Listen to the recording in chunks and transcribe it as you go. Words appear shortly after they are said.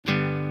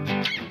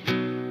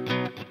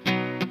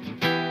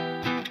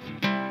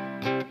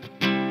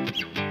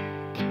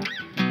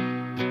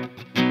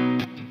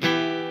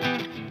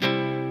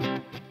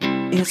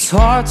It's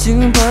hard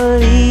to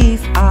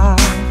believe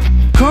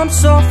I've come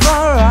so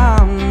far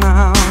out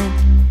now,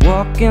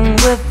 walking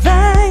with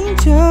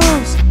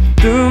angels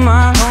through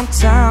my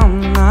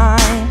hometown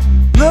night.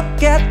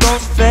 Look at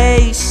those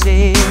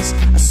faces,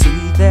 I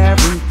see they're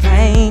in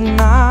pain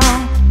now.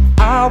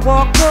 I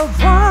walk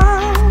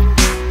around,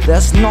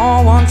 there's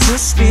no one to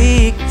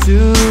speak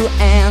to,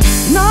 and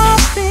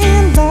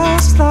nothing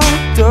lasts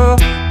like a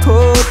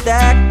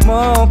Kodak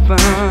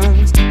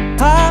moment.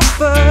 High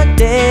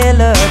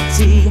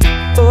fidelity,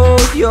 oh,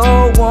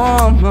 you're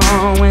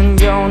warmer when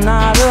you're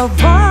not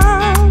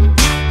around.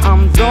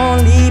 I'm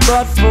lonely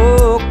but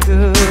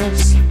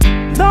focused.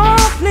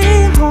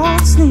 Lonely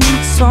hearts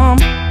need some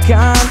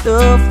kind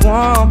of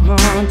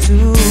woman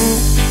too.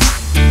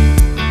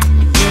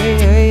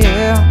 Yeah,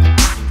 yeah.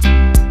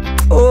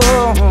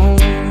 Oh,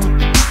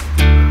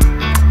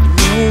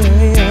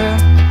 yeah, yeah.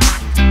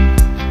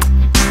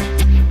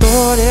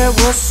 Thought it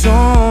was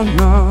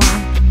sooner,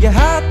 you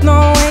had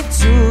no way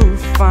to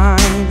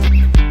find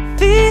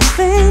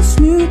feelings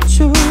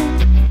mutual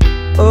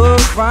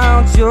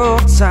around your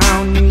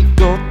town. You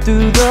go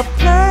through the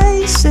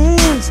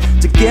places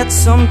to get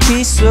some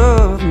peace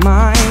of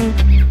mind.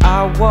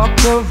 I walk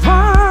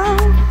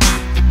around,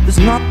 there's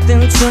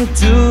nothing to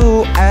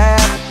do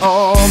at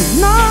all.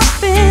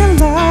 Nothing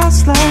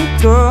lasts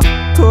like a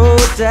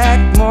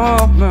Kodak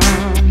moment.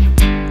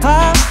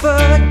 High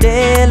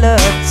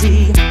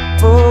fidelity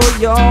for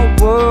your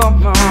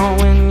woman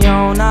when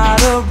you're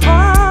not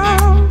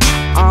around.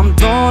 I'm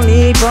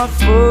lonely but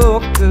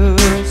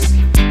focused.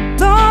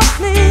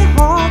 Lonely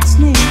hearts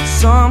need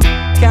some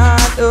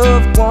kind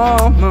of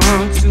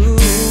woman too.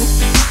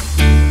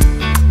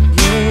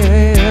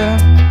 Yeah.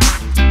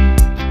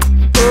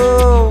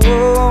 Oh,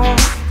 oh.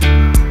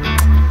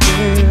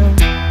 Yeah.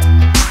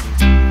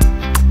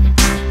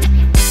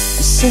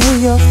 You say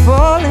you're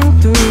falling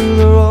through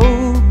the road.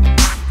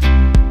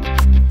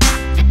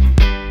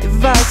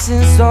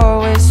 Vices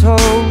always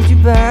hold you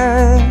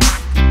back.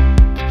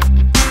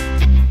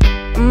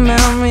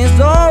 Memories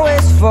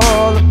always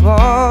fall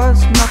apart.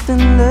 There's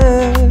nothing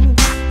left.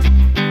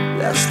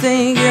 Let's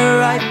take it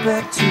right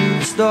back to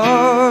the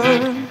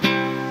start.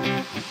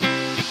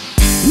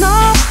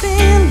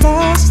 Nothing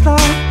lasts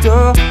like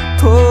a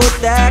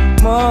Kodak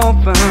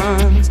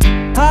moment.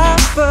 High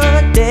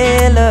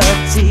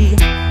fidelity,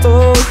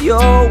 oh,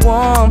 you're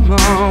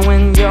warmer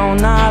when you're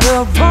not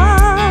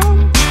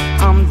around.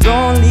 I'm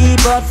lonely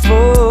but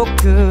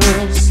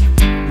focused.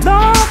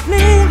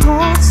 Lonely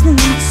hearts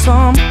need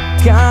some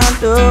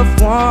kind of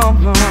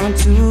woman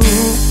too.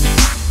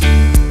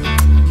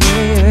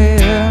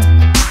 Yeah.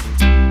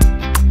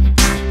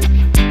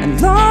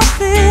 And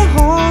lonely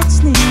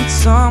hearts need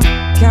some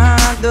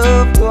kind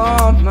of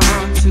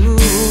woman too.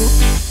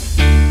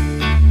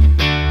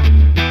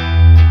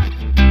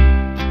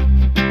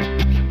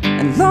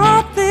 And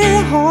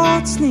lonely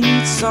hearts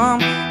need some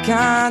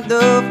kind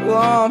of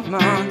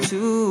woman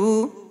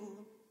too.